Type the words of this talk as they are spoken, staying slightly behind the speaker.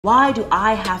Why do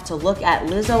I have to look at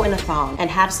Lizzo in a thong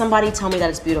and have somebody tell me that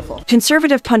it's beautiful?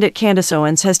 Conservative pundit Candace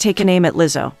Owens has taken aim at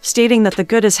Lizzo, stating that the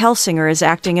good as hell singer is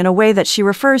acting in a way that she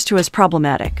refers to as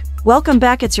problematic. Welcome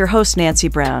back, it's your host Nancy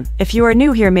Brown. If you are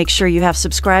new here, make sure you have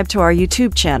subscribed to our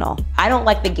YouTube channel. I don't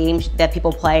like the games that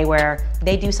people play where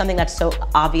they do something that's so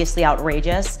obviously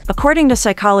outrageous. According to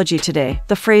Psychology Today,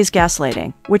 the phrase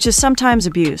gaslighting, which is sometimes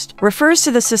abused, refers to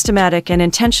the systematic and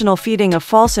intentional feeding of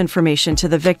false information to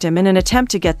the victim in an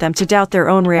attempt to get them to doubt their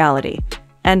own reality,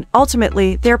 and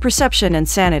ultimately, their perception and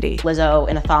sanity. Lizzo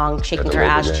in a thong, shaking her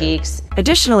ass cheeks.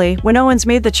 Additionally, when Owens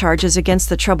made the charges against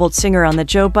the troubled singer on the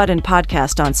Joe Budden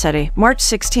podcast on Saturday, March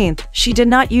 16th, she did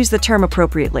not use the term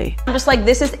appropriately. I'm just like,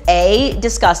 this is A,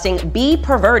 disgusting, B,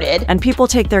 perverted. And people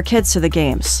take their kids to the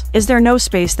games. Is there no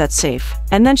space that's safe?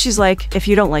 And then she's like, if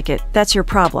you don't like it, that's your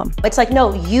problem. It's like,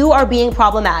 no, you are being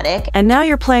problematic. And now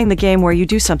you're playing the game where you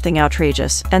do something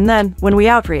outrageous. And then, when we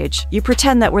outrage, you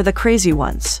pretend that we're the crazy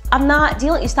ones. I'm not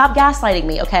dealing. Stop gaslighting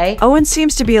me, okay? Owens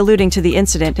seems to be alluding to the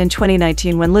incident in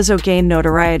 2019 when Lizzo gained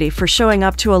notoriety for showing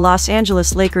up to a Los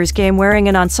Angeles Lakers game wearing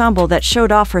an ensemble that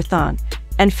showed off her thong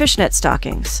and fishnet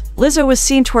stockings. Lizzo was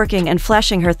seen twerking and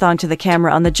flashing her thong to the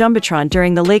camera on the Jumbotron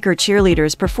during the Laker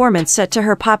cheerleaders' performance set to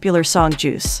her popular song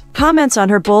Juice. Comments on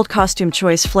her bold costume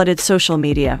choice flooded social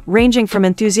media, ranging from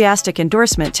enthusiastic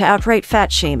endorsement to outright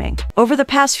fat shaming. Over the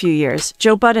past few years,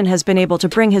 Joe Budden has been able to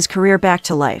bring his career back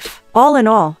to life. All in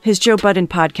all, his Joe Budden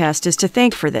podcast is to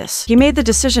thank for this. He made the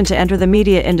decision to enter the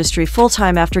media industry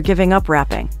full-time after giving up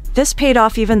rapping. This paid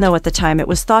off even though at the time it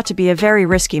was thought to be a very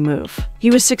risky move.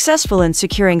 He was successful in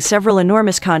securing several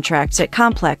enormous contracts at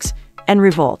Complex and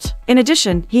Revolt. In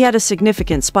addition, he had a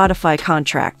significant Spotify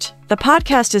contract. The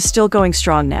podcast is still going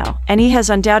strong now, and he has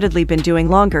undoubtedly been doing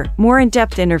longer, more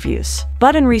in-depth interviews.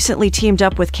 Budden recently teamed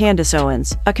up with Candace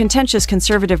Owens, a contentious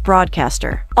conservative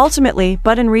broadcaster. Ultimately,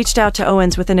 Budden reached out to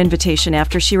Owens with an invitation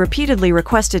after she repeatedly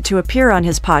requested to appear on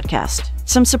his podcast.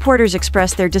 Some supporters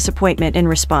expressed their disappointment in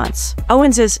response.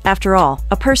 Owens is, after all,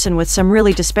 a person with some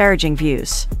really disparaging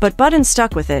views. But Budden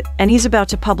stuck with it, and he's about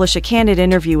to publish a candid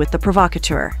interview with the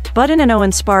provocateur. Budden and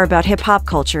Owens spar about hip-hop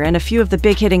culture and a few of the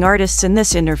big-hitting artists in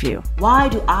this interview. Why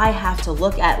do I have to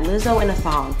look at Lizzo in a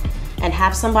thong and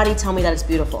have somebody tell me that it's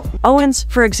beautiful? Owens,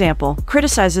 for example,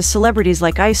 criticizes celebrities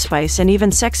like Ice Spice and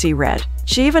even Sexy Red.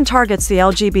 She even targets the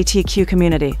LGBTQ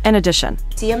community. In addition,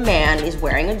 see a man is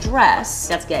wearing a dress,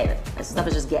 that's gay. That stuff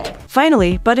is just gay.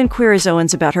 Finally, Budden queries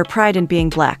Owens about her pride in being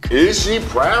black. Is she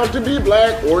proud to be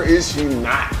black or is she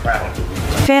not proud to be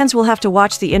black? Fans will have to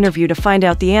watch the interview to find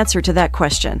out the answer to that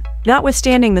question.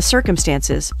 Notwithstanding the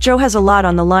circumstances, Joe has a lot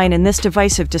on the line in this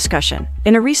divisive discussion.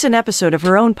 In a recent episode of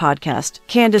her own podcast,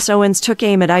 Candace Owens took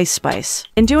aim at Ice Spice.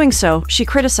 In doing so, she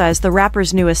criticized the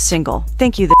rapper's newest single,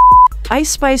 Thank You the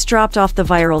Ice Spice dropped off the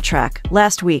viral track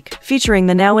last week, featuring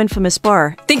the now infamous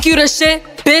bar, Think you the shit,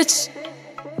 bitch?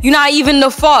 You're not even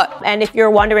the fault. And if you're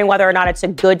wondering whether or not it's a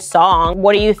good song,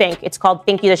 what do you think? It's called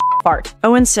Think You the Fart.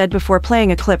 Owens said before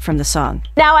playing a clip from the song.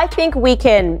 Now, I think we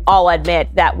can all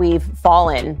admit that we've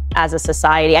fallen as a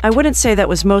society. I wouldn't say that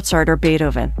was Mozart or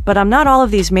Beethoven, but I'm not all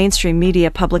of these mainstream media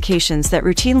publications that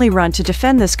routinely run to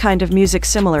defend this kind of music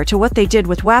similar to what they did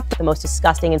with WAP. The most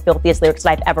disgusting and filthiest lyrics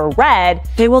I've ever read.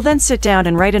 They will then sit down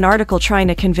and write an article trying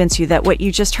to convince you that what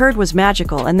you just heard was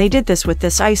magical, and they did this with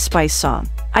this Ice Spice song.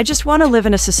 I just want to live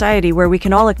in a society where we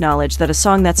can all acknowledge that a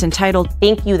song that's entitled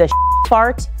Think You the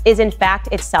Fart is in fact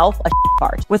itself a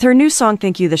fart. With her new song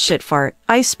Think You the Shit Fart,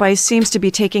 Ice Spice seems to be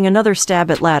taking another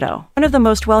stab at Lizzo. One of the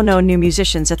most well-known new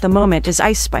musicians at the moment is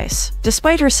Ice Spice.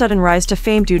 Despite her sudden rise to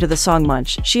fame due to the song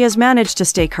Munch, she has managed to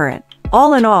stay current.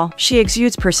 All in all, she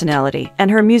exudes personality, and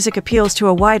her music appeals to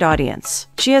a wide audience.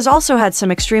 She has also had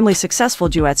some extremely successful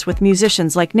duets with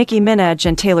musicians like Nicki Minaj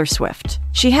and Taylor Swift.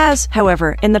 She has,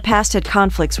 however, in the past had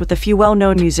conflicts with a few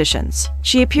well-known musicians.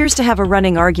 She appears to have a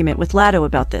running argument with Lizzo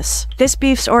about this. This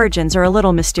beef's origins are a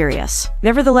little mysterious.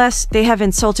 Nevertheless, they have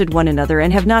insulted one another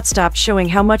and have not stopped showing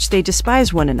how much they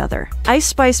despise one another. Ice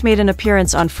Spice made an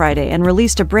appearance on Friday and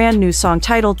released a brand new song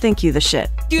titled Think You the Shit.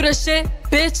 You the shit,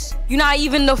 bitch? You're not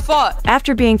even the fault.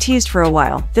 After being teased for a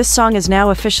while, this song is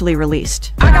now officially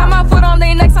released. I got my foot on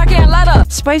their necks, I can't let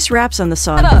up. Spice raps on the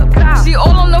song. She all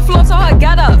on the floor, so her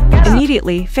get up.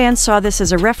 Immediately, fans saw this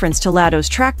as a reference to Lizzo's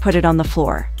track Put It on the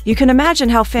Floor. You can imagine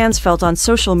how fans felt on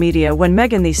social media when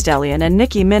Megan Thee Stallion and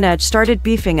Nicki Minaj started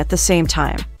beefing at the same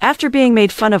time. After being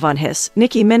made fun of on Hiss,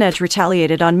 Nicki Minaj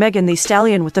retaliated on Megan Thee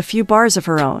Stallion with a few bars of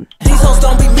her own. These hoes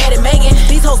don't be mad at Megan.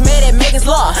 These hoes mad at Megan's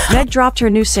Law. Meg dropped her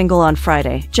new single on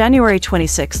Friday, January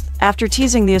 26th, after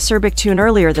teasing the acerbic tune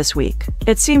earlier this week.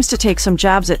 It seems to take some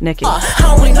jabs at Nicki. I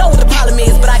don't really know what the problem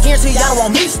is, but I guarantee y'all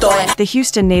want me to start. The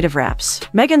Houston native raps.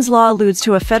 Megan's Law alludes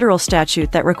to a federal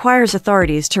statute that requires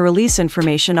authorities to release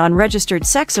information on registered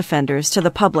sex offenders to the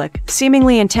public,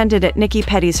 seemingly intended at Nicki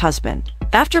Petty's husband.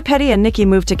 After Petty and Nicki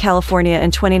moved to California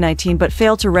in 2019 but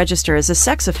failed to register as a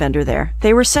sex offender there,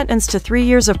 they were sentenced to 3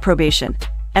 years of probation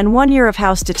and 1 year of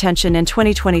house detention in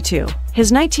 2022.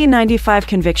 His 1995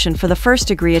 conviction for the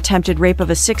first-degree attempted rape of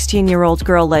a 16-year-old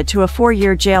girl led to a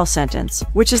 4-year jail sentence,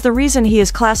 which is the reason he is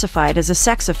classified as a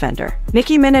sex offender.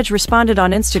 Nicki Minaj responded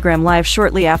on Instagram Live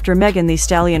shortly after Megan Thee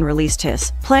Stallion released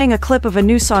his, playing a clip of a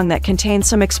new song that contains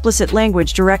some explicit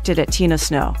language directed at Tina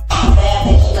Snow.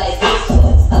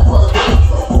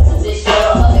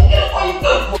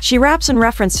 She raps in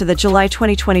reference to the July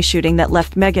 2020 shooting that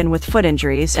left Megan with foot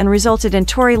injuries and resulted in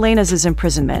Tory Lanez's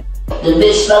imprisonment.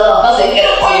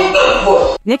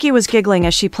 Nicki was giggling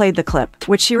as she played the clip,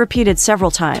 which she repeated several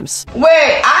times.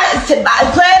 Wait,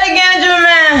 I play it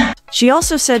again, Jermaine. She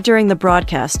also said during the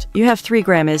broadcast, "You have 3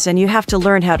 Grammys and you have to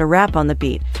learn how to rap on the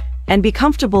beat and be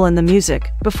comfortable in the music,"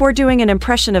 before doing an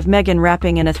impression of Megan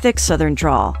rapping in a thick southern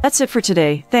drawl. That's it for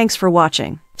today. Thanks for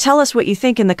watching. Tell us what you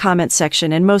think in the comment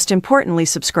section and most importantly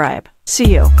subscribe.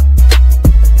 See you.